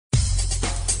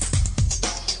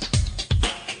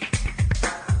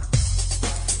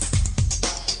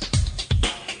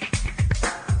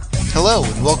Hello,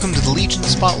 and welcome to the Legion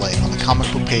Spotlight on the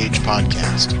Comic Book Page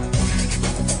podcast.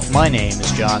 My name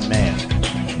is John Mayer.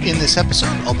 In this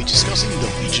episode, I'll be discussing the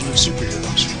Legion of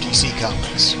Superheroes from DC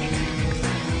Comics.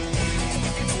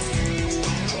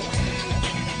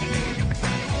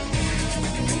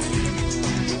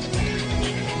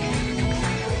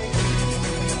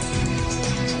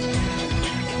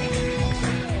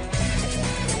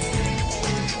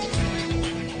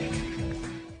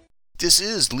 This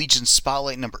is Legion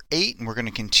Spotlight number 8, and we're going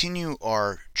to continue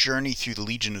our journey through the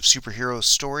Legion of Superheroes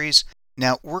stories.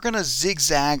 Now, we're going to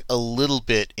zigzag a little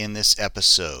bit in this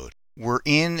episode. We're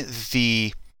in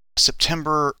the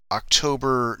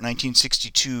September-October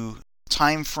 1962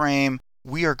 time frame.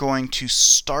 We are going to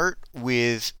start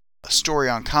with a story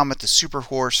on Comet the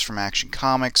Superhorse from Action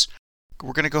Comics.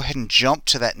 We're going to go ahead and jump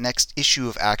to that next issue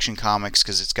of Action Comics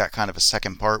because it's got kind of a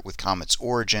second part with Comet's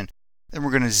origin. Then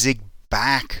we're going to zig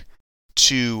back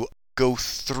to go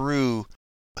through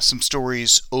some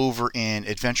stories over in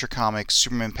Adventure Comics,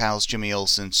 Superman Pals, Jimmy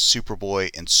Olsen, Superboy,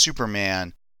 and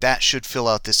Superman. That should fill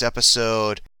out this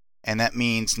episode, and that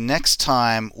means next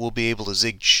time we'll be able to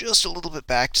zig just a little bit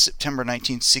back to September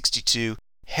 1962,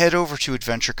 head over to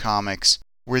Adventure Comics,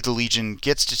 where the Legion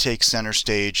gets to take center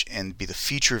stage and be the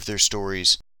feature of their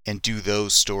stories, and do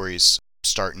those stories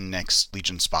starting next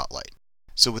Legion Spotlight.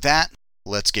 So with that,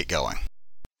 let's get going.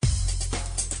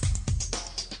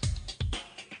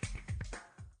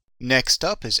 Next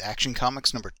up is Action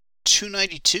Comics number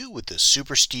 292 with the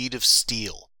Super Steed of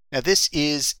Steel. Now this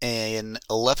is an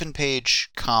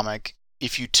 11-page comic.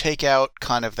 If you take out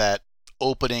kind of that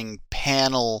opening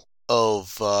panel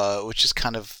of, which is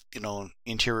kind of,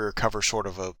 interior cover sort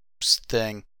of a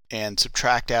thing, and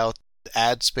subtract out the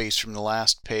ad space from the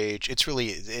last page, it's a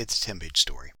 10-page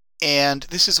story. And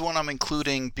this is one I'm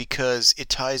including because it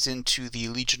ties into the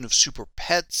Legion of Super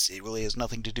Pets. It really has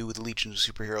nothing to do with the Legion of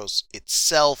Superheroes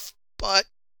itself, but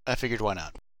I figured why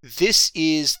not. This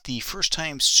is the first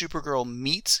time Supergirl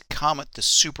meets Comet the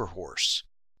Superhorse.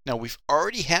 Now, we've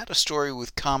already had a story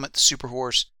with Comet the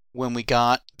Superhorse when we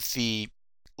got the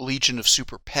Legion of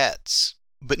Super Pets,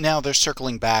 but now they're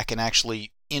circling back and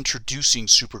actually introducing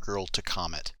Supergirl to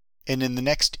Comet. And in the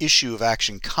next issue of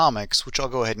Action Comics, which I'll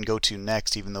go ahead and go to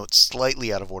next, even though it's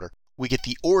slightly out of order, we get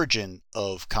the origin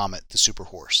of Comet the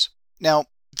Superhorse. Now,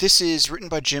 this is written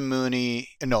by Jim Mooney.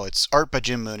 No, it's art by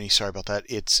Jim Mooney. Sorry about that.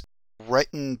 It's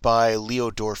written by Leo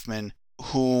Dorfman,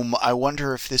 whom I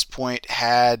wonder if this point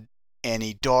had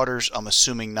any daughters. I'm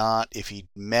assuming not. If he'd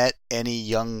met any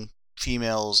young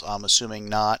females, I'm assuming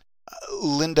not.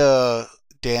 Linda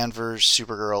Danvers,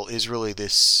 Supergirl, is really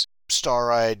this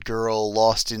star-eyed girl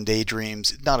lost in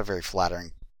daydreams. Not a very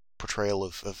flattering portrayal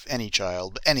of any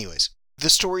child. But anyways, the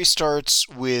story starts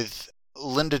with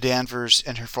Linda Danvers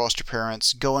and her foster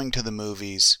parents going to the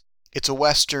movies. It's a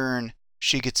Western.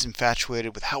 She gets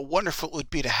infatuated with how wonderful it would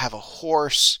be to have a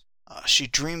horse. She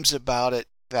dreams about it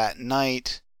that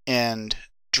night and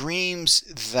dreams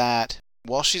that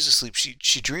while she's asleep,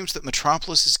 she dreams that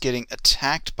Metropolis is getting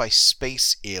attacked by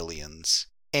space aliens.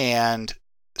 And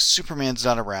Superman's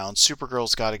not around.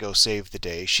 Supergirl's got to go save the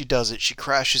day. She does it. She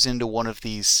crashes into one of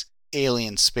these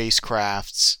alien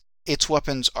spacecrafts. Its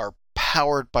weapons are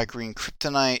powered by green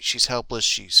kryptonite. She's helpless.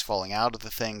 She's falling out of the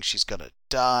thing. She's going to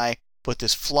die. But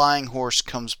this flying horse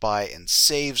comes by and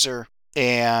saves her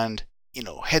and,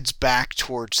 heads back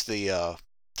towards the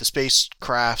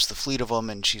spacecrafts, the fleet of them.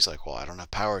 And she's like, well, I don't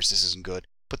have powers. This isn't good.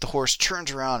 But the horse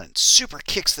turns around and super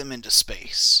kicks them into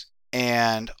space.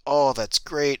 And, that's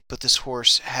great, but this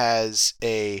horse has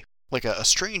a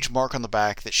strange mark on the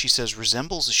back that she says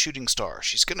resembles a shooting star.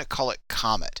 She's going to call it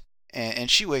Comet. And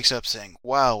she wakes up saying,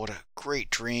 wow, what a great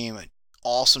dream, and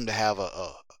awesome to have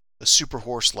a super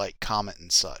horse like Comet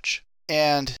and such.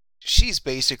 And she's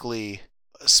basically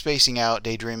spacing out,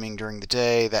 daydreaming during the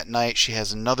day. That night she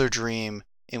has another dream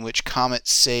in which Comet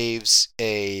saves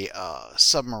a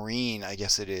submarine, I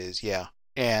guess it is, yeah.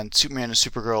 And Superman and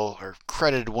Supergirl are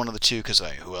credited one of the two because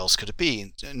who else could it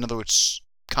be? In other words,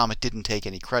 Comet didn't take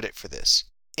any credit for this.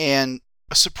 And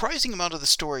a surprising amount of the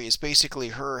story is basically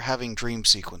her having dream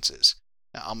sequences.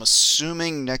 Now, I'm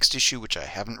assuming next issue, which I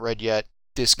haven't read yet,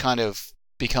 this kind of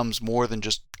becomes more than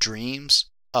just dreams.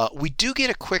 We do get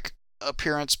a quick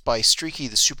appearance by Streaky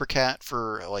the Super Cat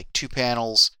for 2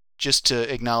 panels, just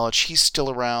to acknowledge he's still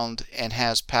around and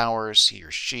has powers, he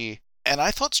or she. And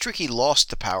I thought Streaky lost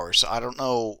the powers, so I don't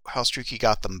know how Streaky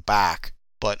got them back,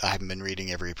 but I haven't been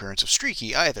reading every appearance of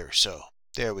Streaky either, so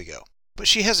there we go. But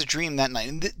she has a dream that night,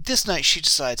 and this night she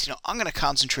decides, I'm going to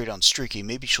concentrate on Streaky.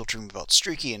 Maybe she'll dream about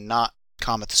Streaky and not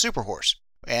Comet the Superhorse.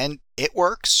 And it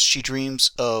works. She dreams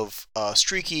of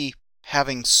Streaky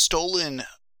having stolen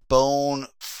bone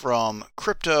from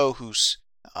Krypto, who's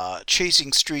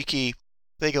chasing Streaky.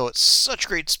 They go at such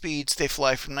great speeds, they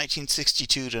fly from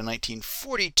 1962 to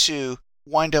 1942,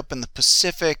 wind up in the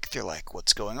Pacific. They're like,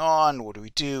 what's going on? What do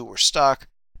we do? We're stuck.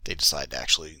 They decide to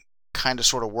actually kind of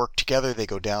sort of work together. They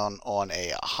go down on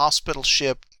a hospital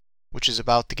ship, which is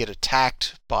about to get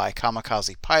attacked by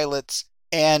kamikaze pilots,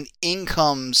 and in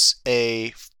comes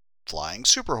a flying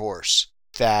superhorse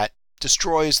that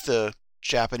destroys the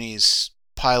Japanese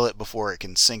pilot before it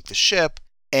can sink the ship,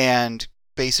 and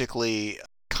basically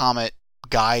Comet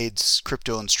guides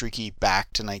Krypto and Streaky back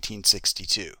to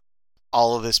 1962.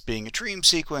 All of this being a dream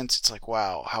sequence, it's like,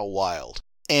 wow, how wild.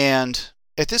 And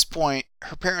at this point,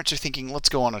 her parents are thinking, let's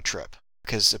go on a trip,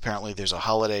 because apparently there's a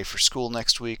holiday for school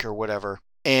next week or whatever.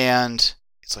 And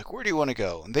it's like, where do you want to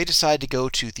go? And they decide to go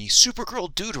to the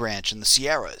Supergirl Dude Ranch in the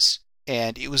Sierras.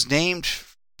 And it was named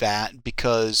that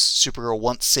because Supergirl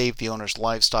once saved the owner's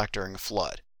livestock during a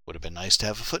flood. Would have been nice to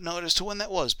have a footnote as to when that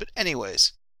was, but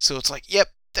anyways. So it's like, yep,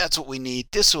 that's what we need.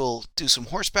 This will do some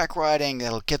horseback riding.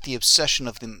 That'll get the obsession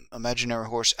of the imaginary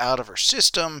horse out of her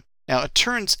system. Now, it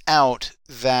turns out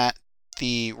that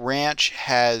the ranch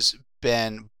has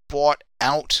been bought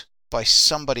out by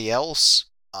somebody else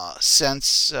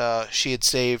since she had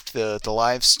saved the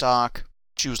livestock.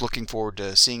 She was looking forward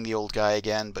to seeing the old guy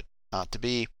again, but not to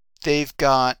be. They've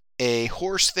got a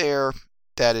horse there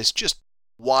that is just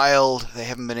wild. They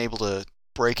haven't been able to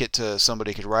break it to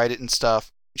somebody who could ride it and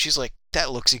stuff. She's like,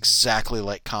 that looks exactly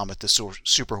like Comet, the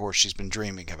super horse she's been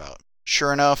dreaming about.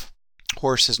 Sure enough,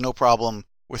 horse has no problem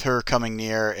with her coming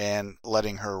near and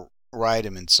letting her ride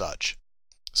him and such.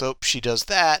 So she does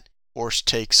that. Horse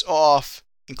takes off,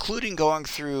 including going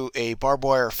through a barbed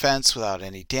wire fence without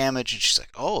any damage. And she's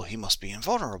like, oh, he must be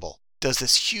invulnerable. Does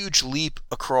this huge leap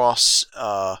across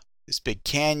this big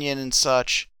canyon and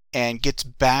such, and gets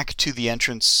back to the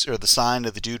entrance or the sign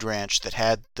of the Dude Ranch that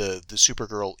had the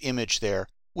Supergirl image there,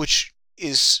 which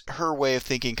is her way of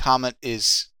thinking Comet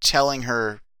is telling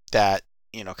her that,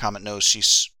 Comet knows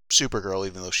she's Supergirl,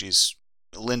 even though she's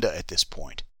Linda at this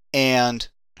point. And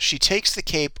she takes the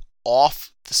cape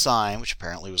off the sign, which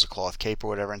apparently was a cloth cape or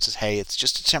whatever, and says, hey, it's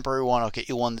just a temporary one. I'll get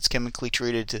you one that's chemically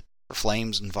treated for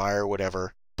flames and fire or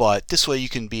whatever. But this way you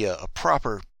can be a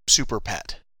proper super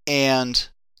pet. And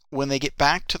when they get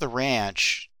back to the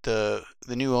ranch, the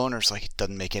new owner's like, it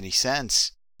doesn't make any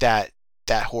sense. That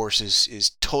horse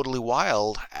is totally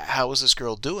wild. How is this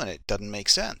girl doing it? Doesn't make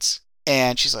sense.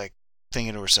 And she's like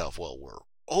thinking to herself, well, we're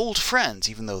old friends,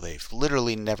 even though they've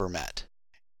literally never met.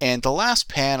 And the last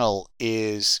panel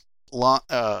is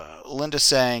Linda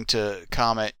saying to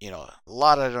Comet, a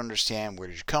lot I don't understand. Where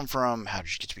did you come from? How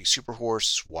did you get to be Super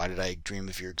Horse? Why did I dream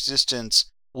of your existence?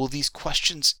 Will these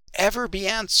questions ever be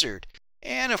answered?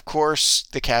 And of course,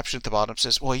 the caption at the bottom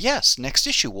says, well, yes, next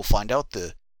issue we'll find out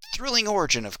the thrilling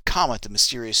origin of Comet, the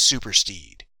mysterious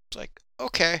supersteed. It's like,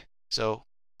 okay. So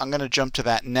I'm going to jump to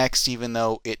that next, even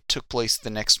though it took place the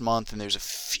next month and there's a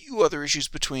few other issues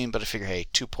between, but I figure, hey,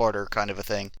 two-parter kind of a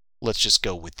thing. Let's just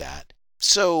go with that.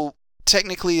 So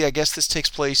technically, I guess this takes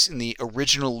place in the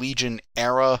original Legion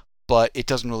era, but it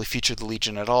doesn't really feature the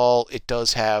Legion at all. It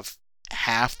does have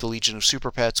half the Legion of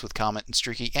Super Pets with Comet and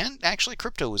Streaky, and actually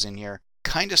Krypto was in here.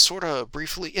 Kind of, sort of,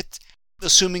 briefly. It's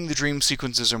assuming the dream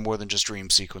sequences are more than just dream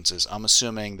sequences. I'm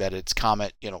assuming that it's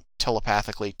Comet,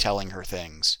 telepathically telling her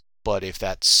things. But if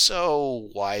that's so,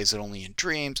 why is it only in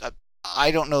dreams? I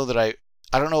don't know that I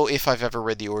don't know if I've ever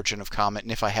read The Origin of Comet,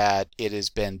 and if I had, it has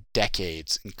been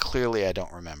decades, and clearly I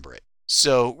don't remember it.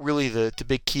 So really the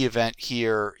big key event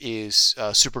here is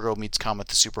Supergirl meets Comet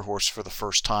the Super Horse for the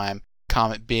first time,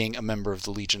 Comet being a member of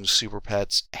the Legion of Super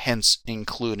Pets, hence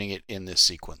including it in this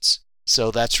sequence.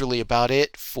 So that's really about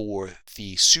it for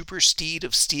the Super Steed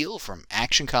of Steel from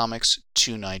Action Comics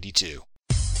 292.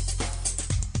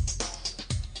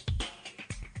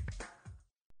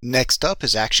 Next up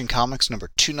is Action Comics number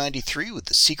 293 with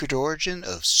the secret origin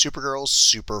of Supergirl's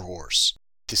Super Horse.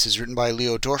 This is written by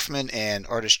Leo Dorfman and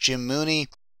artist Jim Mooney.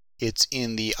 It's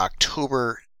in the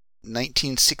October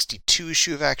 1962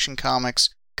 issue of Action Comics.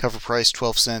 Cover price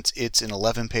 12 cents. It's an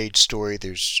 11-page story.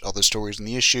 There's other stories in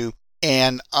the issue.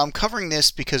 And I'm covering this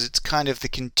because it's kind of the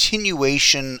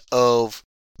continuation of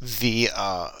the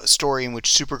story in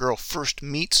which Supergirl first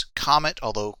meets Comet,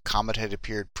 although Comet had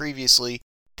appeared previously.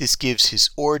 This gives his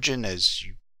origin, as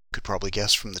you could probably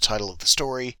guess from the title of the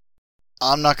story.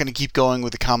 I'm not going to keep going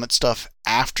with the Comet stuff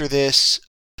after this,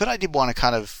 but I did want to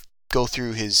kind of go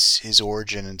through his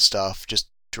origin and stuff just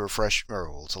to refresh,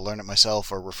 or to learn it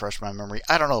myself or refresh my memory.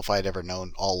 I don't know if I had ever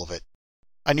known all of it.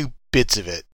 I knew bits of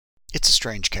it. It's a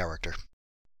strange character.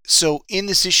 So in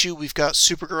this issue, we've got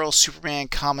Supergirl, Superman,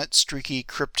 Comet, Streaky,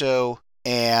 Krypto,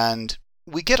 and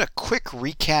we get a quick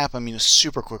recap, a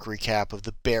super quick recap of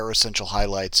the bare essential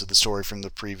highlights of the story from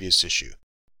the previous issue.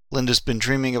 Linda's been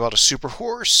dreaming about a super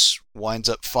horse, winds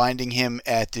up finding him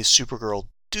at the Supergirl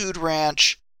Dude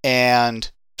Ranch, and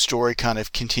story kind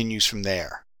of continues from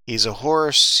there. He's a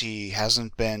horse, he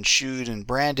hasn't been shoed and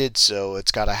branded, so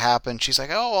it's got to happen. She's like,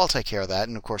 oh, I'll take care of that.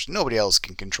 And of course, nobody else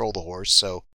can control the horse,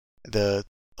 so the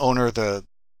owner of the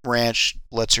ranch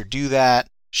lets her do that.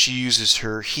 She uses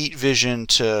her heat vision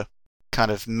to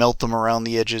kind of melt them around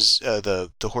the edges,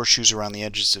 the horseshoes around the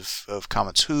edges of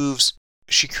Comet's hooves.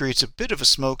 She creates a bit of a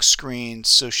smoke screen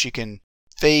so she can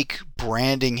fake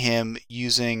branding him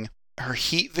using her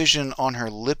heat vision on her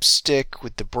lipstick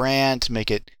with the brand to make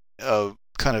it the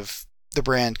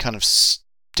brand kind of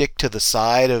stick to the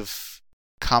side of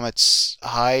Comet's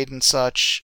hide and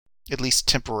such, at least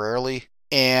temporarily.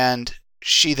 And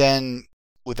she then,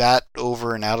 with that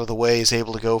over and out of the way, is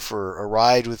able to go for a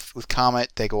ride with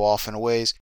Comet. They go off in a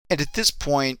ways. And at this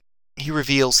point, he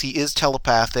reveals he is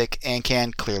telepathic and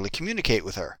can clearly communicate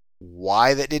with her.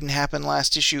 Why that didn't happen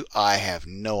last issue, I have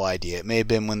no idea. It may have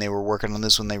been when they were working on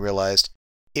this when they realized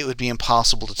it would be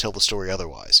impossible to tell the story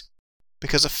otherwise.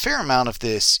 Because a fair amount of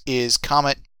this is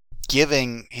Comet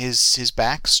giving his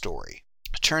backstory.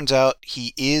 It turns out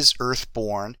he is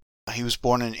Earthborn. He was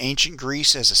born in ancient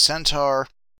Greece as a centaur,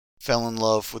 fell in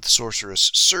love with the sorceress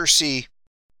Circe,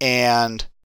 and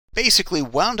basically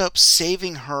wound up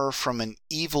saving her from an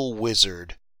evil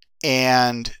wizard.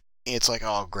 And it's like,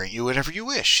 oh, grant you whatever you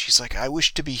wish. He's like, I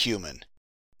wish to be human.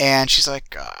 And she's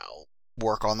like, I'll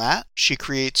work on that. She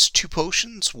creates 2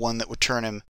 potions, one that would turn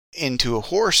him into a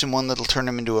horse and one that'll turn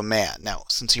him into a man. Now,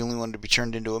 since he only wanted to be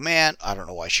turned into a man, I don't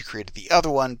know why she created the other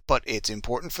one, but it's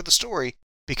important for the story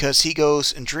because he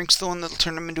goes and drinks the one that'll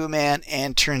turn him into a man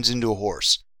and turns into a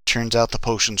horse. Turns out the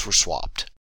potions were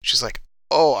swapped. She's like,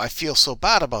 oh, I feel so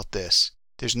bad about this.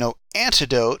 There's no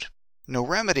antidote, no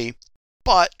remedy,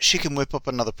 but she can whip up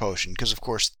another potion, because of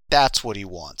course that's what he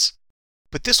wants.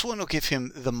 But this one will give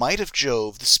him the might of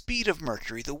Jove, the speed of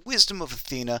Mercury, the wisdom of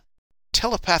Athena,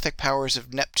 telepathic powers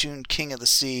of Neptune, king of the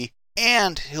sea,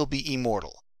 and he'll be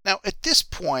immortal. Now, at this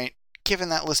point, given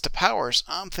that list of powers,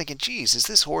 I'm thinking, geez, is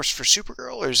this horse for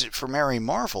Supergirl or is it for Mary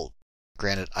Marvel?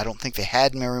 Granted, I don't think they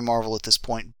had Mary Marvel at this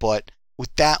point, but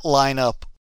with that lineup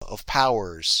of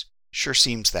powers, sure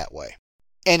seems that way.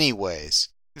 Anyways,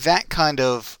 that kind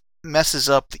of messes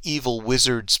up the evil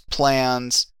wizard's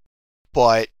plans,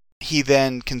 but he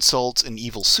then consults an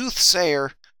evil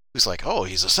soothsayer who's like, oh,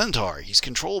 he's a centaur. He's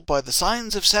controlled by the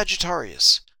signs of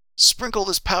Sagittarius. Sprinkle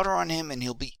this powder on him and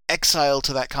he'll be exiled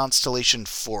to that constellation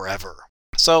forever.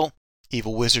 So,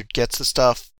 evil wizard gets the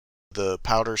stuff. The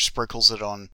powder sprinkles it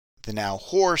on the now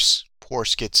horse.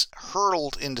 Horse gets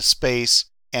hurled into space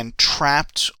and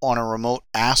trapped on a remote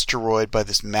asteroid by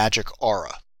this magic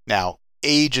aura. Now,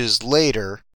 ages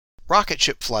later, rocket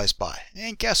ship flies by.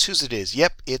 And guess whose it is?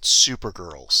 Yep, it's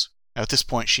Supergirl's. Now, at this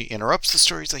point, she interrupts the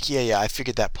story. He's like, yeah, I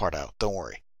figured that part out. Don't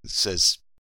worry. It says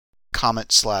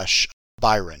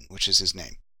Comet/Byron, which is his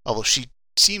name. Although she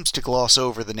seems to gloss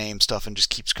over the name stuff and just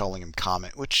keeps calling him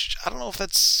Comet, which I don't know if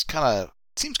that's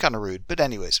seems kind of rude. But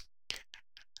anyways,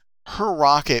 her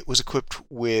rocket was equipped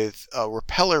with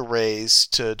repeller rays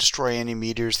to destroy any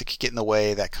meteors that could get in the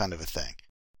way, that kind of a thing.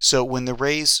 So when the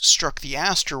rays struck the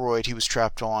asteroid he was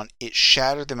trapped on, it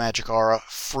shattered the magic aura,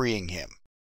 freeing him.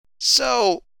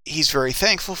 So he's very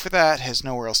thankful for that, has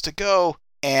nowhere else to go,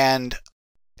 and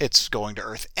it's going to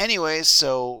Earth anyways,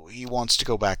 so he wants to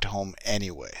go back to home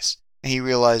anyways. And he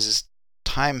realizes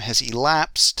time has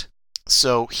elapsed,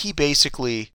 so he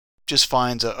basically just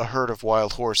finds a herd of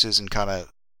wild horses and kind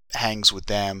of hangs with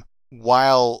them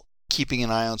while keeping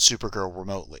an eye on Supergirl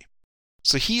remotely.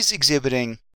 So he's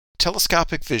exhibiting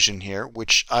telescopic vision here,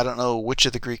 which I don't know which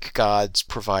of the Greek gods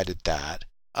provided that.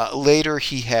 Later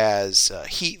he has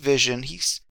heat vision.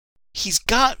 He's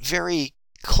got very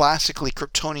classically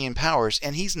Kryptonian powers,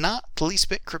 and he's not the least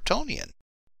bit Kryptonian.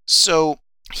 So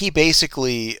he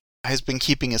basically has been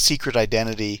keeping a secret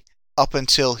identity up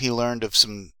until he learned of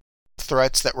some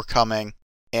threats that were coming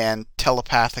and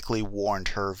telepathically warned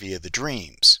her via the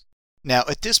dreams. Now,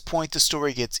 at this point, the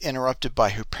story gets interrupted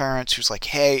by her parents, who's like,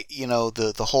 hey,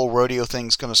 the whole rodeo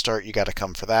thing's going to start. You got to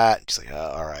come for that. And she's like,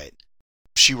 all right.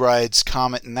 She rides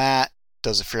Comet in that,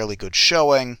 does a fairly good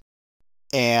showing,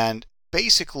 and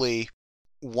basically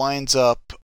winds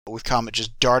up with Comet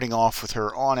just darting off with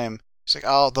her on him. She's like,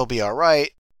 oh, they'll be all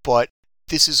right. But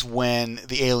this is when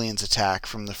the aliens attack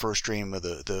from the first dream of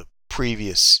the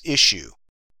previous issue.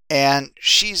 And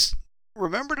she's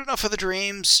remembered enough of the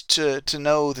dreams to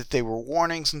know that they were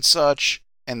warnings and such,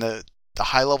 and the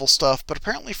high-level stuff, but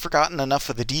apparently forgotten enough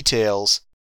of the details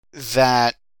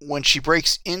that when she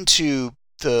breaks into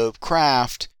the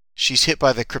craft, she's hit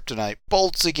by the kryptonite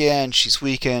bolts again, she's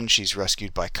weakened, she's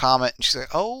rescued by Comet, and she's like,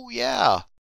 oh yeah.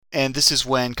 And this is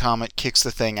when Comet kicks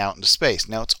the thing out into space.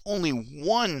 Now, it's only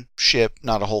one ship,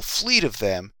 not a whole fleet of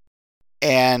them,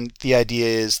 and the idea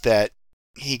is that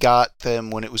he got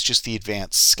them when it was just the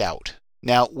Advanced Scout.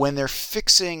 Now, when they're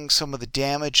fixing some of the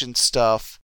damage and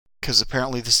stuff, because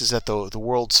apparently this is at the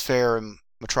World's Fair in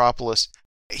Metropolis,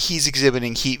 he's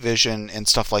exhibiting heat vision and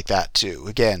stuff like that too.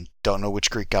 Again, don't know which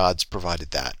Greek gods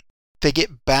provided that. They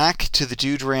get back to the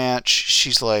Dude Ranch.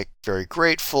 She's like, very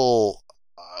grateful,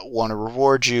 want to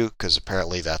reward you, because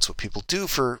apparently that's what people do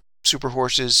for super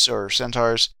horses or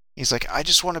centaurs. He's like, I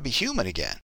just want to be human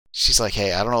again. She's like,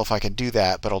 hey, I don't know if I can do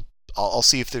that, but I'll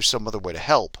see if there's some other way to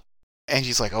help. And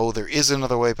he's like, oh, there is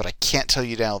another way, but I can't tell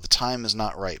you now. The time is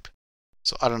not ripe.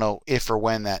 So I don't know if or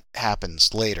when that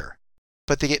happens later.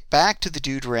 But they get back to the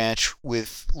Dude Ranch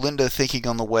with Linda thinking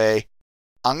on the way,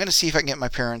 I'm going to see if I can get my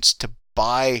parents to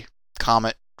buy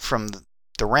Comet from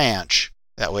the ranch.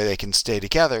 That way they can stay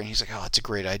together. And he's like, oh, that's a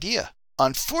great idea.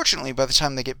 Unfortunately, by the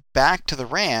time they get back to the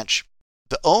ranch,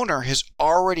 the owner has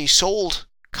already sold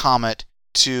Comet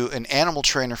to an animal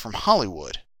trainer from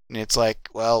Hollywood. And it's like,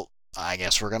 well, I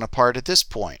guess we're going to part at this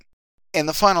point. And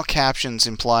the final captions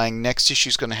implying next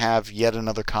issue's going to have yet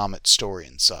another Comet story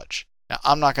and such. Now,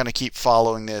 I'm not going to keep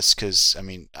following this because,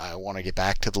 I want to get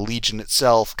back to the Legion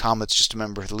itself. Comet's just a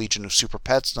member of the Legion of Super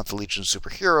Pets, not the Legion of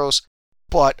Superheroes.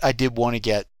 But I did want to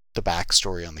get the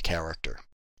backstory on the character.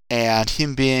 And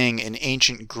him being an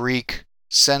ancient Greek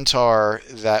centaur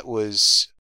that was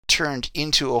turned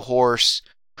into a horse,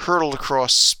 hurtled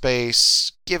across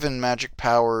space, given magic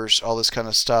powers, all this kind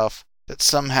of stuff, that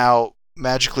somehow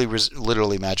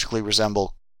literally magically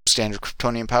resemble standard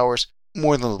Kryptonian powers,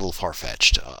 more than a little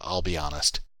far-fetched, I'll be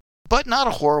honest. But not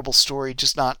a horrible story,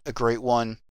 just not a great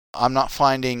one. I'm not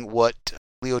finding what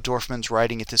Leo Dorfman's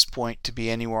writing at this point to be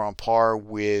anywhere on par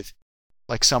with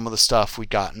like some of the stuff we'd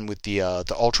gotten with the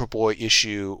Ultra Boy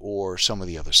issue or some of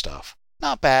the other stuff.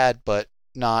 Not bad, but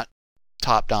not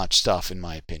top-notch stuff in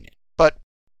my opinion. But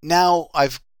now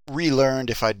I've relearned,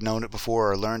 if I'd known it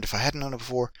before, or learned if I hadn't known it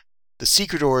before, the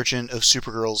secret origin of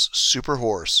Supergirl's Super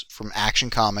Horse from Action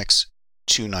Comics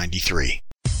 293.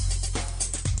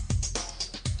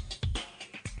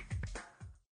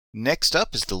 Next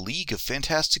up is the League of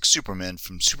Fantastic Supermen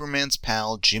from Superman's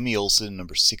pal Jimmy Olsen,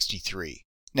 number 63.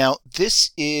 Now,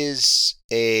 this is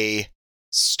a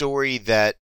story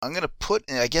that I'm going to put,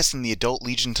 I guess, in the Adult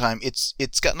Legion time.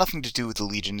 It's got nothing to do with the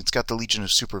Legion. It's got the Legion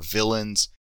of Super Villains.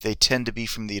 They tend to be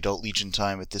from the Adult Legion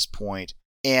time at this point.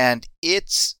 And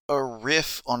it's a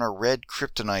riff on a Red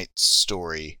Kryptonite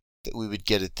story that we would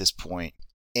get at this point.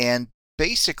 And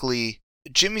basically,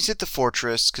 Jimmy's at the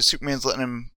fortress because Superman's letting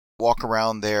him walk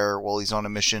around there while he's on a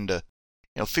mission to,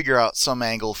 figure out some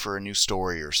angle for a new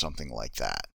story or something like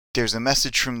that. There's a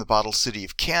message from the bottle city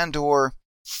of Kandor.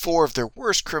 4 of their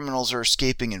worst criminals are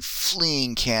escaping and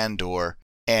fleeing Kandor,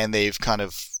 and they've kind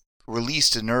of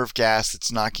released a nerve gas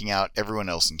that's knocking out everyone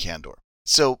else in Kandor.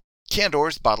 So, Kandor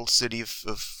is the bottle city of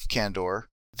Kandor.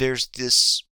 There's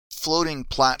this floating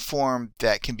platform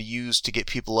that can be used to get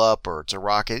people up, or it's a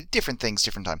rocket, different things,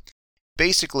 different time.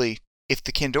 Basically, if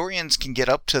the Kandorians can get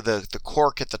up to the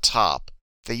cork at the top,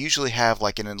 they usually have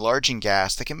like an enlarging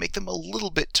gas that can make them a little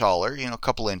bit taller, a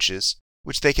couple inches,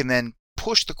 which they can then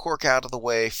push the cork out of the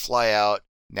way, fly out.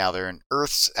 Now they're in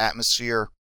Earth's atmosphere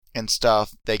and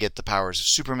stuff. They get the powers of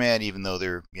Superman, even though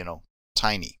they're,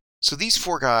 tiny. So these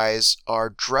 4 guys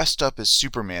are dressed up as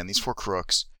Superman, these 4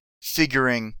 crooks,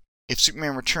 figuring if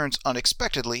Superman returns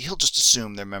unexpectedly, he'll just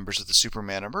assume they're members of the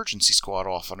Superman emergency squad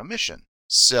off on a mission.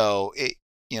 So it,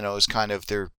 is kind of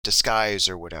their disguise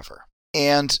or whatever.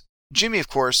 And Jimmy, of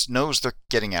course, knows they're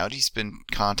getting out. He's been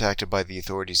contacted by the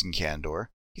authorities in Kandor.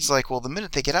 He's like, well, the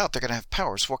minute they get out, they're going to have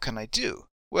powers. What can I do?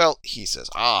 Well, he says,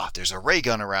 there's a ray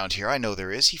gun around here. I know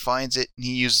there is. He finds it, and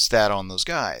he uses that on those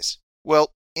guys.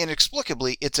 Well,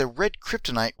 inexplicably, it's a red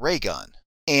kryptonite ray gun.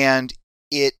 And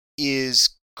it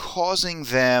is causing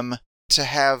them to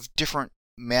have different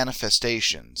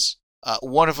manifestations.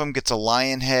 One of them gets a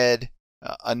lion head.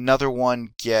 Another one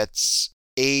gets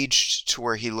aged to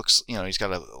where he looks, he's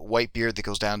got a white beard that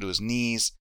goes down to his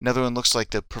knees. Another one looks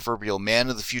like the proverbial man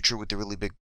of the future with the really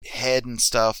big head and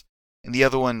stuff. And the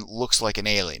other one looks like an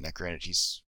alien. Now, granted,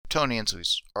 he's Kryptonian, so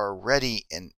he's already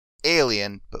an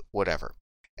alien, but whatever.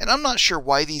 And I'm not sure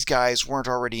why these guys weren't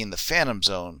already in the Phantom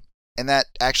Zone. And that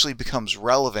actually becomes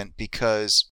relevant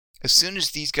because as soon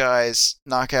as these guys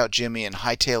knock out Jimmy and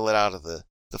hightail it out of the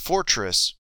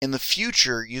fortress, in the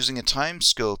future, using a time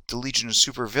scope, the Legion of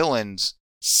Supervillains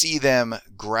see them,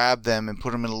 grab them, and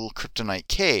put them in a little kryptonite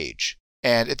cage.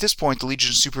 And at this point, the Legion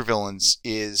of Supervillains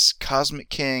is Cosmic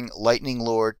King, Lightning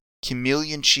Lord,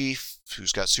 Chameleon Chief,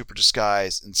 who's got super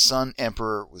disguise, and Sun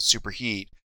Emperor with super heat.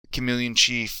 Chameleon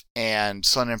Chief and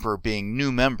Sun Emperor being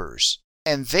new members.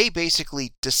 And they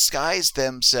basically disguise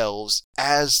themselves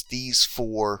as these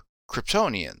 4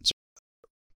 Kryptonians.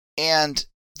 And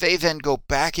they then go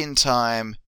back in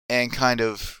time and kind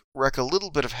of wreak a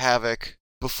little bit of havoc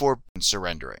before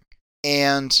surrendering.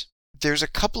 And there's a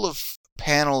couple of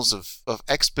panels of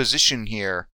exposition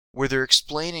here where they're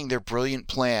explaining their brilliant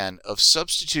plan of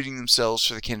substituting themselves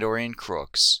for the Kandorian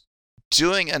crooks,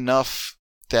 doing enough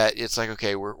that it's like,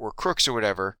 okay, we're crooks or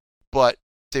whatever, but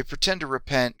they pretend to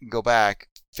repent and go back,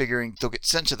 figuring they'll get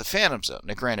sent to the Phantom Zone.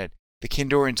 Now granted, the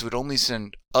Kandorians would only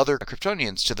send other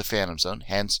Kryptonians to the Phantom Zone,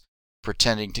 hence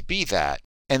pretending to be that.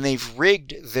 And they've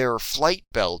rigged their flight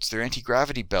belts, their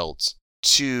anti-gravity belts,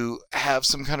 to have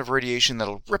some kind of radiation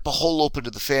that'll rip a hole open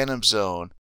to the Phantom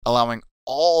Zone, allowing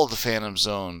all the Phantom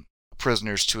Zone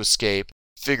prisoners to escape,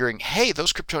 figuring, hey,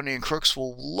 those Kryptonian crooks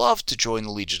will love to join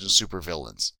the Legion of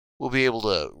Supervillains. We'll be able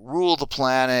to rule the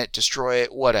planet, destroy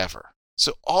it, whatever.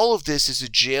 So all of this is a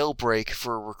jailbreak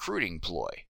for a recruiting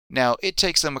ploy. Now, it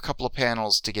takes them a couple of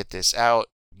panels to get this out.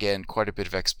 Again, quite a bit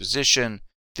of exposition.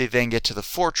 They then get to the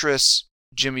fortress.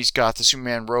 Jimmy's got the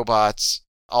Superman robots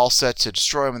all set to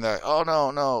destroy them, and they're like, oh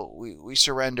no, we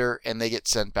surrender, and they get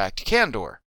sent back to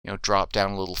Kandor. Drop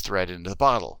down a little thread into the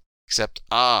bottle. Except,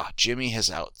 Jimmy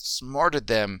has outsmarted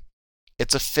them.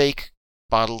 It's a fake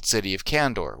bottled city of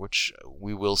Kandor, which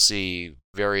we will see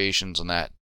variations on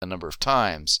that a number of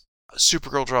times.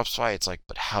 Supergirl drops by. It's like,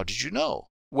 but how did you know?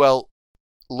 Well,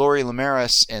 Lori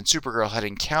Lemaris and Supergirl had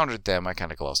encountered them. I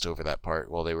kind of glossed over that part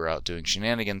while they were out doing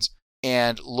shenanigans.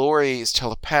 And Lori is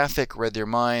telepathic, read their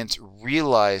minds,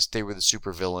 realized they were the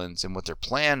supervillains and what their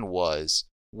plan was,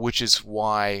 which is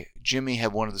why Jimmy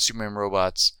had one of the Superman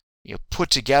robots,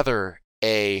 put together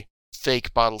a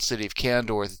fake bottled city of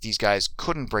Kandor that these guys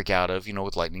couldn't break out of,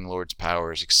 with Lightning Lord's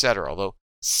powers, etc. Although,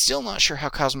 still not sure how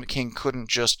Cosmic King couldn't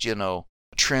just,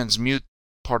 transmute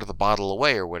part of the bottle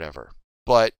away or whatever.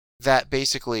 But that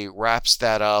basically wraps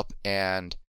that up,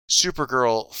 and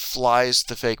Supergirl flies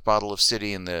the fake bottle of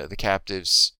city and the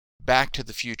captives back to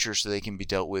the future so they can be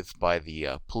dealt with by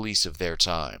the police of their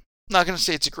time. I'm not going to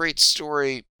say it's a great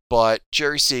story, but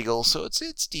Jerry Siegel, so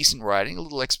it's decent writing, a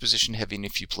little exposition heavy in a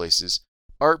few places.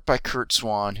 Art by Curt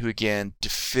Swan, who again,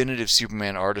 definitive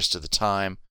Superman artist of the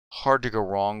time. Hard to go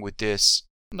wrong with this.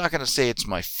 I'm not going to say it's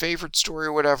my favorite story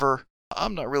or whatever.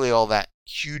 I'm not really all that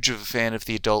huge of a fan of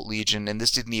the Adult Legion, and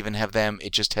this didn't even have them,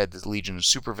 it just had the Legion of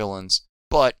Supervillains.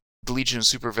 But the Legion of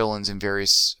Supervillains in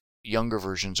various younger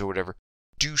versions or whatever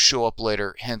do show up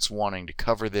later, hence wanting to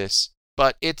cover this.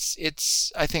 But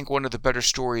it's I think one of the better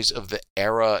stories of the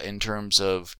era in terms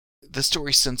of the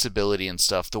story sensibility and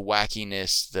stuff, the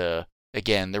wackiness, the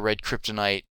red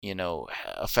kryptonite,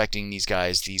 affecting these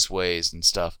guys these ways and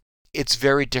stuff. It's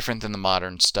very different than the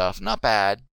modern stuff. Not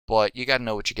bad, but you gotta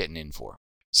know what you're getting in for.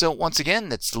 So once again,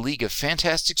 that's the League of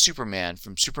Fantastic Superman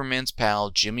from Superman's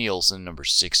pal Jimmy Olsen, number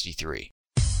 63.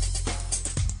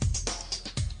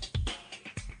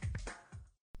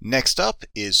 Next up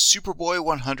is Superboy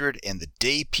 100 and the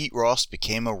Day Pete Ross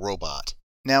Became a Robot.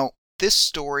 Now, this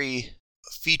story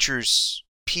features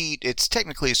Pete. It's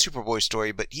technically a Superboy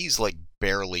story, but he's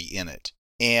barely in it.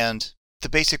 And the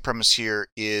basic premise here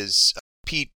is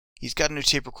Pete, he's got a new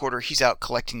tape recorder. He's out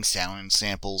collecting sound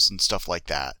samples and stuff like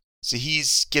that. So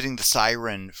he's getting the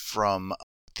siren from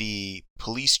the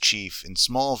police chief in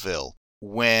Smallville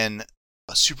when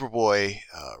Superboy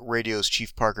radios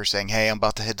Chief Parker saying, hey, I'm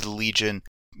about to head to the Legion,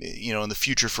 in the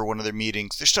future for one of their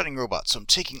meetings. They're studying robots, so I'm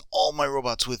taking all my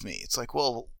robots with me. It's like,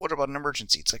 well, what about an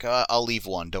emergency? It's like, I'll leave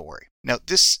one, don't worry. Now,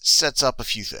 this sets up a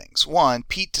few things. One,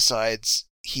 Pete decides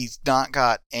he's not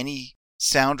got any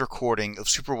sound recording of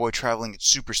Superboy traveling at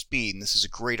super speed, and this is a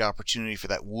great opportunity for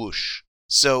that whoosh.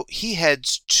 So he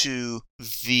heads to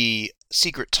the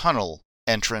secret tunnel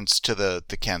entrance to the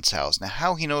Kent's house. Now,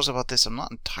 how he knows about this, I'm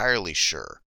not entirely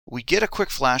sure. We get a quick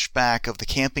flashback of the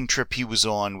camping trip he was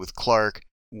on with Clark,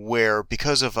 where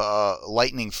because of a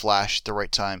lightning flash at the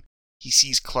right time, he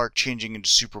sees Clark changing into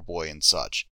Superboy and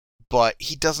such. But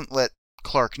he doesn't let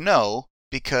Clark know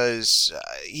because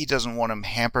he doesn't want him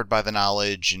hampered by the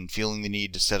knowledge and feeling the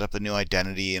need to set up a new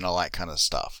identity and all that kind of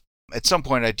stuff. At some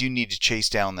point, I do need to chase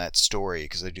down that story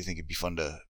because I do think it'd be fun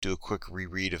to do a quick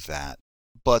reread of that.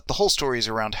 But the whole story is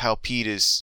around how Pete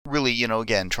is really,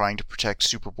 again, trying to protect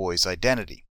Superboy's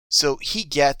identity. So he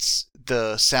gets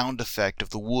the sound effect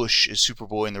of the whoosh as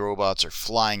Superboy and the robots are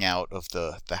flying out of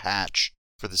the hatch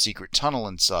for the secret tunnel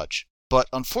and such. But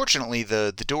unfortunately,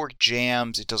 the door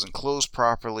jams, it doesn't close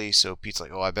properly, so Pete's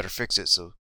like, oh, I better fix it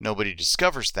so nobody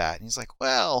discovers that. And he's like,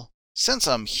 well, since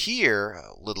I'm here,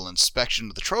 a little inspection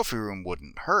of the trophy room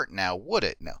wouldn't hurt now, would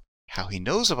it? No. How he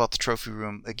knows about the trophy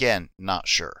room, again, not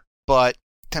sure. But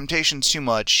temptation's too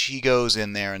much. He goes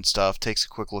in there and stuff, takes a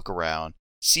quick look around,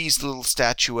 sees the little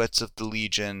statuettes of the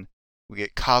Legion. We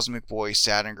get Cosmic Boy,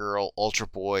 Saturn Girl, Ultra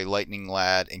Boy, Lightning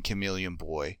Lad, and Chameleon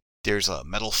Boy. There's a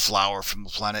metal flower from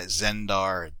the planet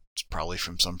Zendar. It's probably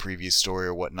from some previous story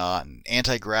or whatnot. An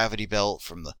anti-gravity belt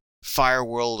from the fire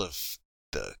world of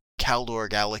the Kaldor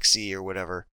Galaxy or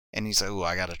whatever. And he's like, oh,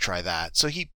 I gotta try that. So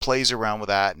he plays around with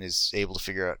that and is able to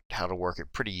figure out how to work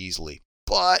it pretty easily.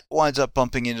 But winds up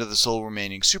bumping into the sole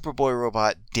remaining Superboy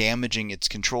robot, damaging its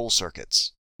control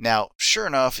circuits. Now, sure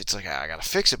enough, it's like, I gotta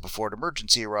fix it before an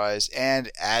emergency arises.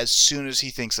 And as soon as he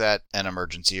thinks that, an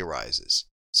emergency arises.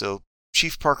 So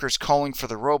Chief Parker's calling for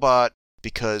the robot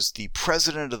because the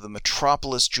president of the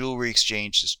Metropolis Jewelry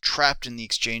Exchange is trapped in the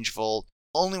exchange vault.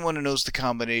 Only one who knows the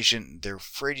combination. They're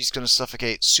afraid he's going to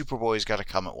suffocate. Superboy's got to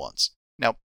come at once.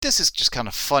 Now, this is just kind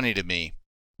of funny to me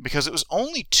because it was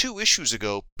only 2 issues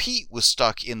ago Pete was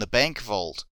stuck in the bank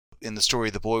vault in the story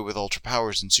The Boy with Ultra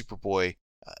Powers in Superboy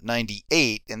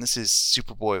 98, and this is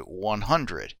Superboy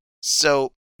 100.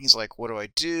 So he's like, what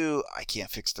do? I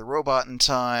can't fix the robot in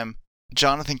time.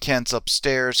 Jonathan Kent's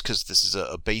upstairs because this is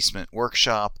a basement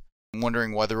workshop. I'm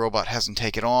wondering why the robot hasn't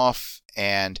taken off,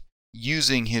 and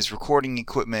using his recording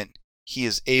equipment, he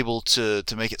is able to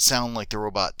make it sound like the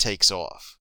robot takes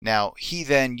off. Now, he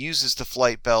then uses the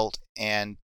flight belt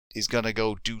and is going to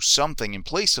go do something in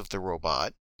place of the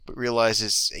robot, but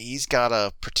realizes he's got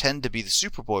to pretend to be the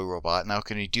Superboy robot. Now,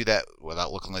 can he do that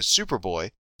without looking like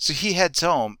Superboy? So he heads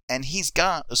home, and he's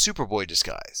got a Superboy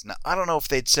disguise. Now, I don't know if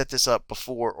they'd set this up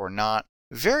before or not.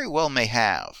 Very well may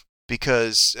have,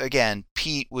 because, again,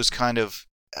 Pete was kind of...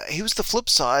 he was the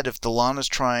flip side of Delana's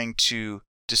trying to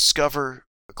discover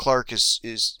Clark and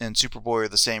Superboy are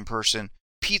the same person.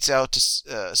 Pete's out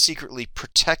to secretly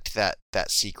protect that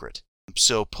secret.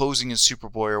 So posing as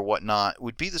Superboy or whatnot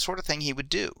would be the sort of thing he would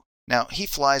do. Now, he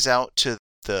flies out to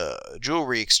the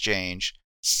jewelry exchange,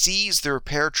 sees the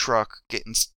repair truck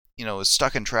getting, is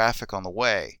stuck in traffic on the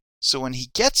way. So when he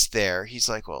gets there, he's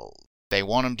like, well, they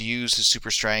want him to use his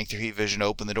super strength or heat vision to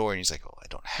open the door. And he's like, oh, I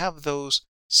don't have those.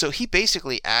 So he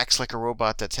basically acts like a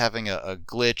robot that's having a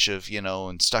glitch of,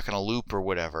 and stuck in a loop or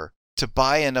whatever, to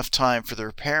buy enough time for the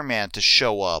repairman to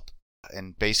show up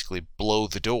and basically blow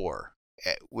the door,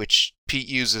 which Pete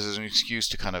uses as an excuse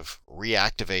to kind of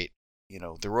reactivate,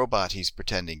 the robot he's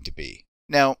pretending to be.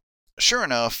 Now, sure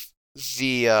enough,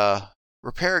 the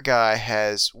repair guy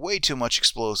has way too much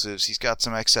explosives. He's got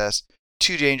some excess,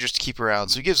 too dangerous to keep around,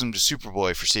 so he gives them to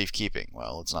Superboy for safekeeping.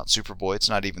 Well, it's not Superboy, it's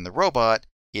not even the robot,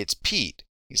 it's Pete.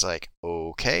 He's like,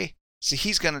 okay. So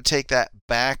he's going to take that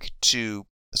back to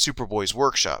Superboy's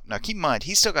workshop. Now keep in mind,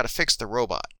 he's still got to fix the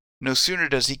robot. No sooner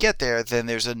does he get there than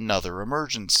there's another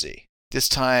emergency. This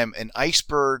time, an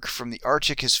iceberg from the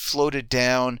Arctic has floated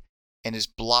down and is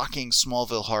blocking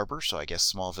Smallville Harbor. So I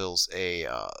guess Smallville's a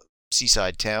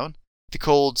seaside town. The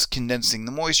cold's condensing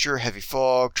the moisture, heavy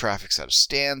fog, traffic's at a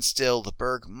standstill, the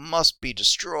berg must be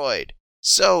destroyed.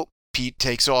 So Pete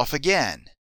takes off again.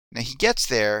 Now he gets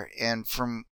there, and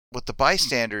from what the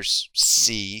bystanders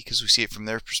see, because we see it from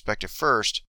their perspective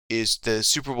first, is the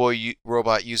Superboy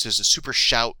robot uses a super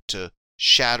shout to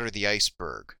shatter the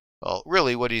iceberg. Well,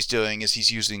 really what he's doing is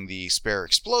he's using the spare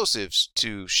explosives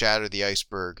to shatter the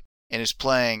iceberg, and is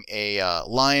playing a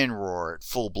lion roar at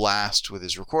full blast with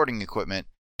his recording equipment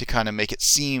to kind of make it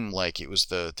seem like it was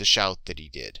the shout that he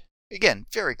did. Again,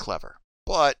 very clever.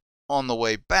 But on the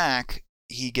way back,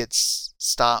 he gets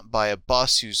stopped by a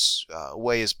bus whose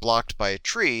way is blocked by a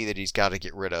tree that he's got to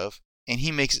get rid of, and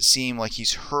he makes it seem like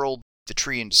he's hurled the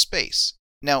tree into space.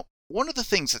 Now, one of the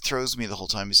things that throws me the whole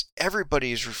time is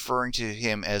everybody is referring to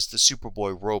him as the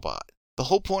Superboy robot. The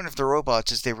whole point of the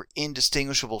robots is they were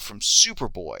indistinguishable from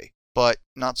Superboy, but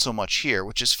not so much here,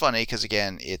 which is funny because,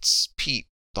 again, it's Pete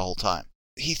the whole time.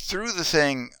 He threw the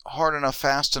thing hard enough,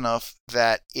 fast enough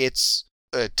that it's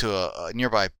to a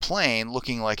nearby plane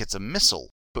looking like it's a missile,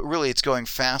 but really it's going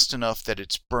fast enough that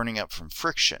it's burning up from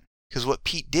friction. Because what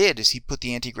Pete did is he put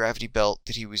the anti-gravity belt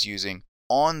that he was using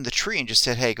on the tree and just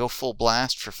said, hey, go full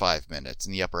blast for 5 minutes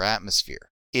in the upper atmosphere.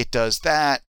 It does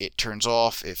that, it turns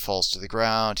off, it falls to the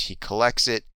ground, he collects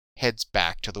it, heads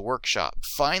back to the workshop,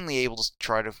 finally able to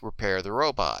try to repair the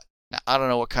robot. Now, I don't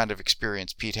know what kind of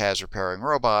experience Pete has repairing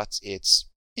robots. It's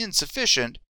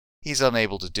insufficient. He's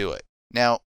unable to do it.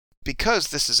 Now, because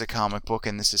this is a comic book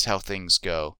and this is how things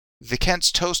go, the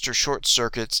Kent's toaster short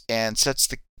circuits and sets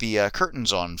the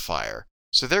curtains on fire.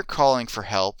 So they're calling for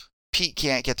help. Pete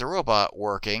can't get the robot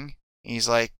working. He's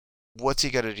like, what's he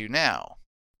got to do now?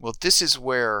 Well, this is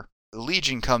where the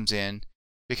Legion comes in,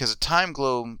 because a time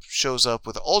globe shows up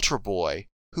with Ultra Boy,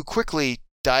 who quickly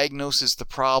diagnoses the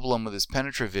problem with his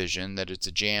Penetravision, that it's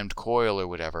a jammed coil or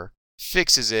whatever,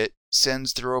 fixes it,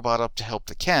 sends the robot up to help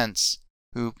the Kents,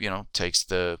 who, takes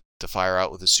the fire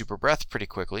out with his super breath pretty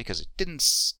quickly, because it didn't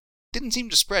seem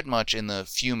to spread much in the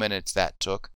few minutes that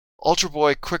took. Ultra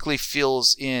Boy quickly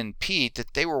fills in Pete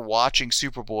that they were watching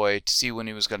Superboy to see when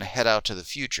he was going to head out to the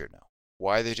future. Now,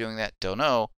 why they're doing that, don't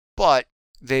know, but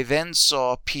they then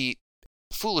saw Pete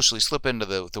foolishly slip into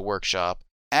the workshop,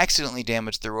 accidentally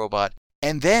damage the robot,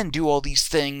 and then do all these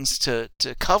things to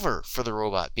cover for the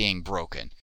robot being broken.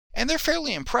 And they're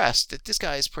fairly impressed that this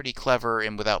guy is pretty clever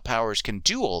and without powers can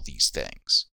do all these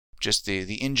things. Just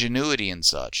the ingenuity and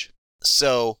such.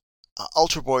 So,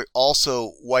 Ultra Boy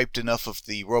also wiped enough of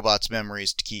the robot's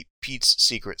memories to keep Pete's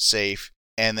secret safe,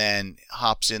 and then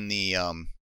hops in the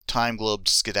time globe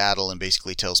to skedaddle and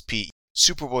basically tells Pete,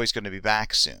 Superboy's going to be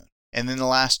back soon. And then the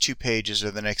last 2 pages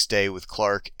are the next day with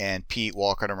Clark and Pete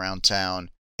walking around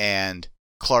town, and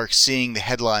Clark seeing the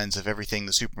headlines of everything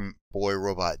the Superboy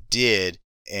robot did,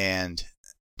 and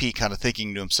Pete kind of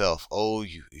thinking to himself,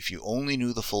 if you only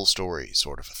knew the full story,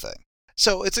 sort of a thing.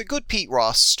 So it's a good Pete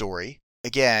Ross story.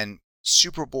 Again,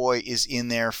 Superboy is in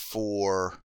there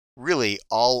for really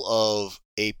all of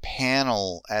a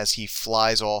panel as he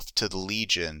flies off to the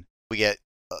Legion. We get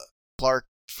Clark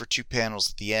for 2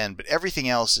 panels at the end, but everything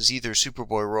else is either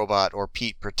Superboy robot or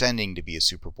Pete pretending to be a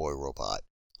Superboy robot.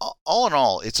 All in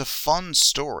all, it's a fun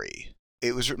story.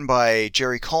 It was written by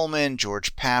Jerry Coleman.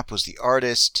 George Papp was the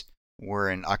artist.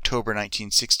 We're in October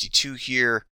 1962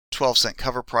 here. 12-cent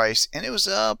cover price, and it was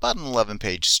about an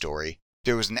 11-page story.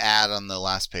 There was an ad on the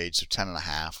last page, so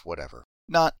 10.5, whatever.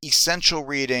 Not essential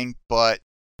reading, but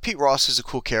Pete Ross is a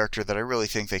cool character that I really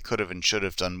think they could have and should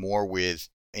have done more with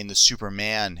in the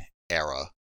Superman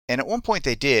era. And at one point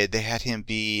they did. They had him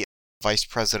be vice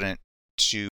president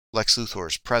to Lex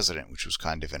Luthor's president, which was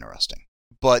kind of interesting.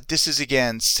 But this is,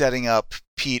 again, setting up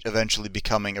Pete eventually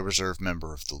becoming a reserve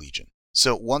member of the Legion.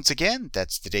 So once again,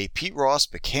 that's the day Pete Ross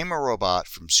became a robot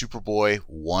from Superboy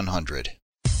 100.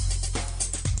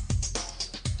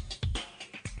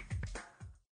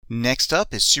 Next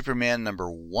up is Superman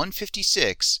number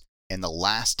 156 and the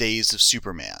Last Days of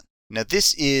Superman. Now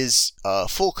this is a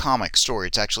full comic story.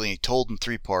 It's actually told in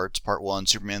 3 parts. Part 1,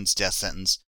 Superman's death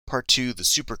sentence. Part 2, the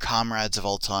super comrades of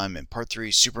all time. And Part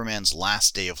 3, Superman's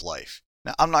last day of life.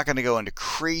 Now I'm not going to go into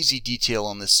crazy detail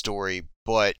on this story,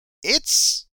 but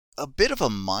it's a bit of a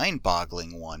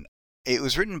mind-boggling one. It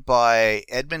was written by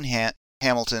Edmund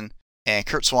Hamilton and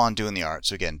Kurt Swan doing the art.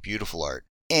 So again, beautiful art.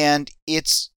 And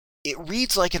it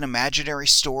reads like an imaginary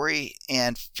story,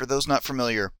 and for those not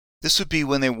familiar, this would be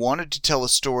when they wanted to tell a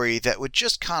story that would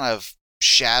just kind of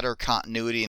shatter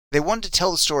continuity. They wanted to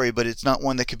tell the story, but it's not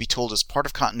one that could be told as part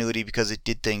of continuity because it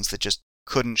did things that just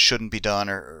shouldn't be done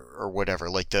or whatever,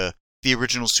 like the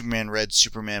original Superman Red,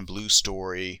 Superman Blue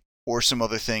story, or some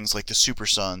other things like the Super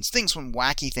Sons, things when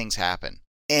wacky things happen,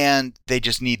 and they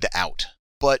just need the out.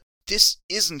 But this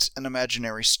isn't an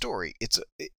imaginary story. It's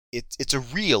a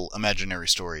real imaginary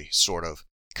story, sort of.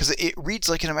 Because it reads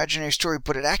like an imaginary story,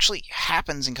 but it actually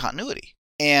happens in continuity.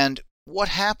 And what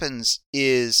happens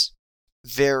is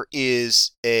there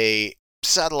is a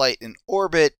satellite in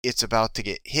orbit. It's about to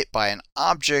get hit by an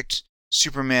object.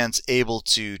 Superman's able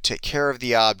to take care of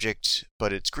the object,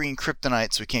 but it's green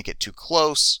kryptonite, so he can't get too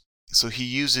close. So he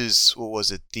uses,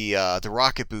 the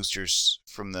rocket boosters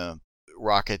from the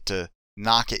rocket to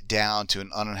knock it down to an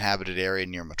uninhabited area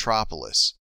near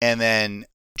Metropolis. And then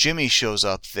Jimmy shows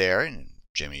up there, and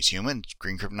Jimmy's human.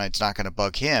 Green kryptonite's not going to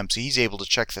bug him, so he's able to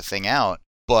check the thing out.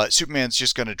 But Superman's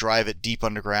just going to drive it deep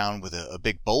underground with a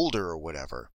big boulder or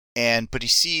whatever. But he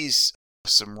sees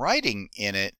some writing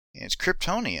in it, and it's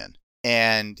Kryptonian.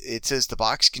 And it says the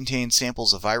box contains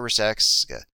samples of Virus X,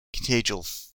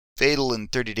 contagious, fatal in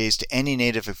 30 days to any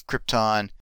native of Krypton.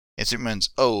 And Superman's,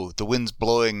 the wind's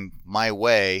blowing my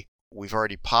way. We've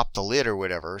already popped the lid or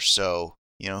whatever, so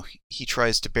he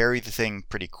tries to bury the thing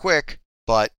pretty quick,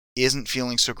 but isn't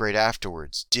feeling so great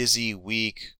afterwards. Dizzy,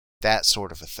 weak, that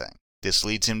sort of a thing. This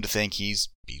leads him to think he's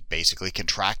basically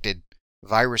contracted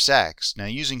Virus X. Now,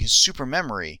 using his super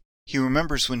memory, he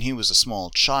remembers when he was a small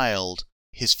child,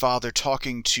 his father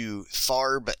talking to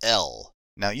Tharb L.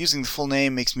 Now, using the full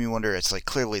name makes me wonder,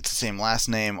 clearly it's the same last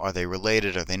name. Are they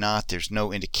related? Are they not? There's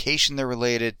no indication they're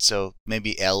related, so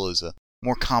maybe L is a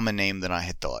more common name than I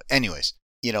had thought. Anyways,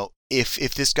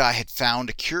 if this guy had found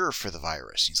a cure for the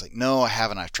virus, he's like, no, I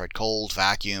haven't. I've tried cold,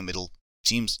 vacuum.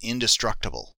 Seems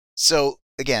indestructible. So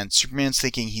again, Superman's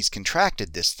thinking he's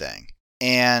contracted this thing.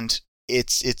 And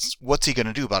it's what's he going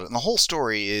to do about it? And the whole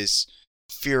story is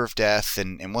fear of death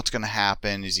and what's going to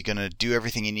happen. Is he going to do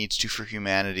everything he needs to for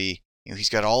humanity? He's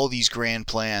got all these grand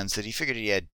plans that he figured he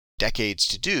had decades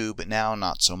to do, but now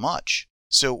not so much.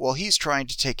 So while he's trying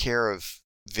to take care of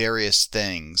various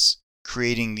things,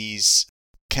 creating these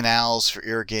canals for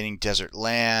irrigating desert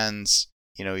lands,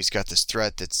 he's got this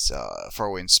threat that's far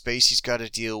away in space he's got to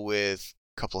deal with,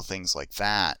 a couple of things like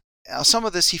that. Now, some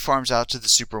of this he farms out to the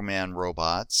Superman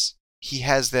robots. He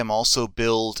has them also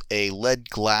build a lead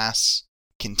glass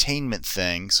containment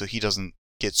thing so he doesn't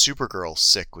get Supergirl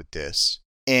sick with this.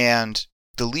 And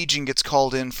the Legion gets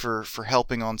called in for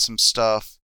helping on some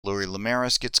stuff. Lori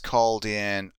Lemaris gets called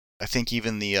in. I think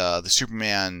even the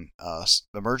Superman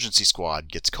emergency squad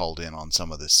gets called in on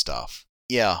some of this stuff.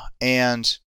 Yeah,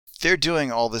 and they're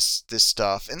doing all this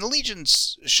stuff, and the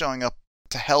Legion's showing up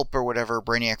to help or whatever.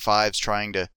 Brainiac 5's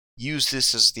trying to use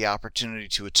this as the opportunity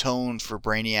to atone for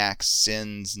Brainiac's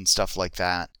sins and stuff like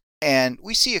that. And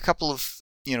we see a couple of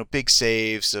big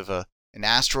saves of an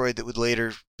asteroid that would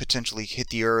later potentially hit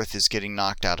the Earth is getting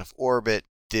knocked out of orbit.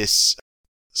 This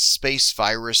space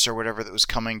virus or whatever that was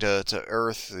coming to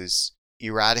Earth is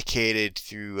eradicated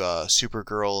through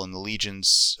Supergirl and the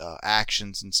Legion's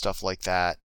actions and stuff like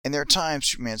that. And there are times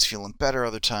Superman's feeling better,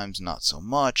 other times not so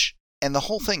much. And the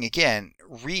whole thing, again,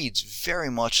 reads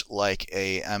very much like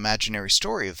an imaginary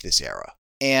story of this era.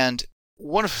 And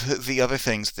one of the other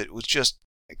things that was just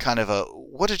kind of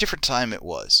what a different time it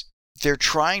was. They're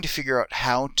trying to figure out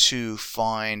how to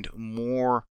find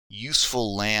more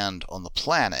useful land on the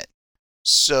planet.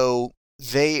 So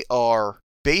they are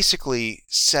basically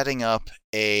setting up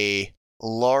a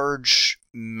large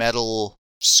metal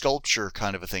sculpture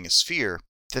kind of a thing, a sphere,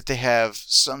 that they have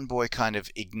Sunboy kind of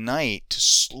ignite to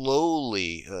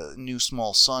slowly, new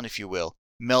small sun, if you will,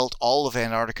 melt all of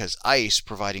Antarctica's ice,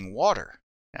 providing water.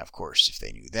 Now, of course, if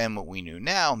they knew then what we knew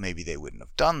now, maybe they wouldn't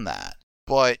have done that.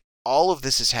 But all of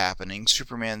this is happening.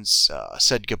 Superman's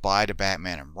said goodbye to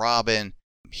Batman and Robin.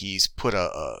 He's put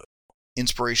a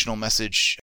inspirational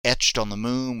message etched on the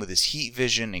moon with his heat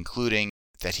vision, including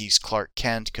that he's Clark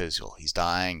Kent because he's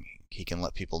dying. He can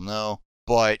let people know.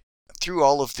 But through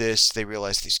all of this, they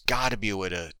realize there's got to be a way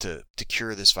to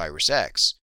cure this Virus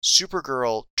X.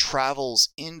 Supergirl travels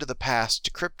into the past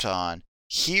to Krypton,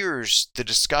 hears the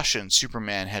discussion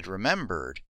Superman had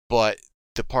remembered, but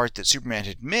the part that Superman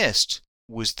had missed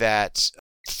was that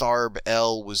Tharb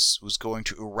L was going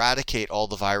to eradicate all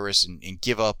the virus and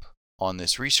give up on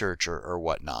this research or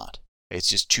whatnot. It's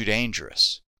just too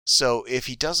dangerous. So if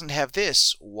he doesn't have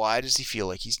this, why does he feel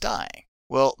like he's dying?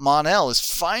 Well, Mon-El is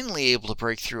finally able to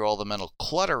break through all the mental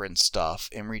clutter and stuff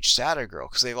and reach Saturn Girl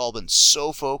because they've all been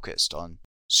so focused on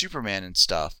Superman and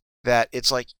stuff that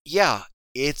it's like, yeah,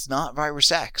 it's not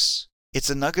Virus X. It's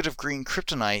a nugget of green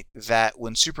kryptonite that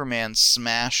when Superman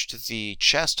smashed the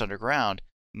chest underground,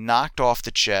 knocked off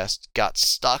the chest, got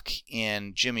stuck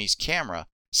in Jimmy's camera.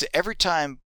 So every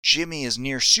time Jimmy is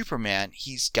near Superman,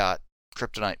 he's got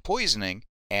kryptonite poisoning,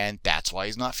 and that's why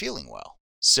he's not feeling well.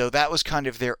 So that was kind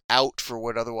of their out for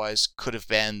what otherwise could have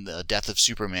been the death of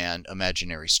Superman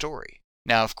imaginary story.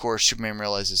 Now, of course, Superman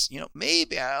realizes,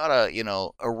 maybe I ought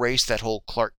to, erase that whole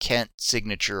Clark Kent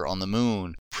signature on the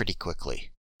moon pretty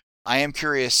quickly. I am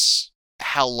curious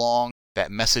how long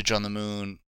that message on the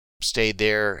moon stayed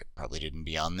there. It probably didn't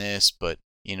be on this, but,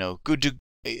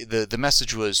 the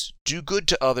message was, do good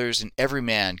to others and every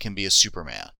man can be a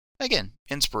Superman. Again,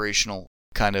 inspirational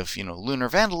kind of, lunar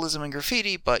vandalism and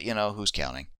graffiti, but, who's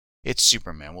counting? It's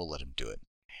Superman, we'll let him do it.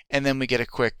 And then we get a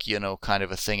quick, kind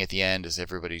of a thing at the end as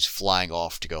everybody's flying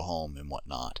off to go home and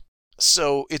whatnot.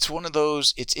 So it's one of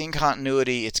those, it's in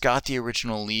continuity, it's got the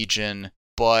original Legion,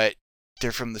 but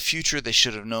they're from the future, they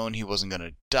should have known he wasn't going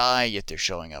to die, yet they're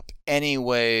showing up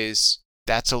anyways.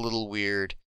 That's a little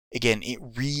weird. Again, it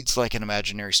reads like an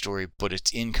imaginary story, but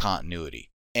it's in continuity.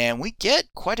 And we get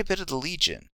quite a bit of the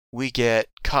Legion. We get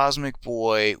Cosmic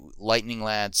Boy, Lightning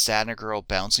Lad, Saturn Girl,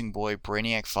 Bouncing Boy,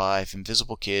 Brainiac 5,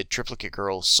 Invisible Kid, Triplicate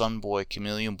Girl, Sun Boy,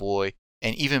 Chameleon Boy,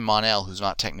 and even Mon-El, who's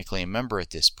not technically a member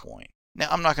at this point. Now,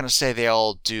 I'm not going to say they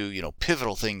all do,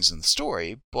 pivotal things in the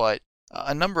story, but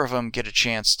a number of them get a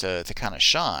chance to kind of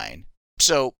shine.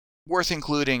 So, worth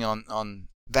including on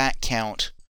that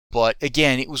count. But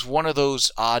again, it was one of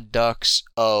those odd ducks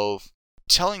of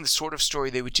telling the sort of story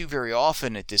they would do very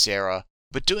often at this era,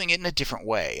 but doing it in a different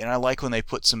way. And I like when they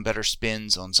put some better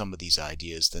spins on some of these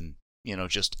ideas than,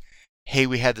 just, hey,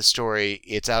 we had the story,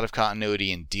 it's out of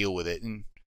continuity and deal with it. And,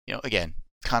 again,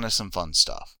 kind of some fun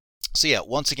stuff. So yeah,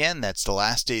 once again, that's The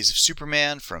Last Days of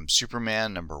Superman from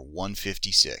Superman number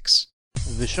 156.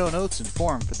 The show notes and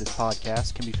forum for this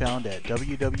podcast can be found at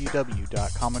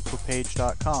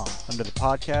www.comicbookpage.com under the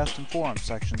podcast and forum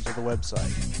sections of the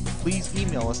website. Please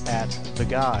email us at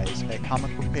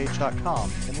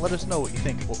theguys@comicbookpage.com and let us know what you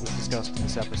think of what was discussed in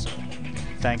this episode.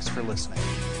 Thanks for listening.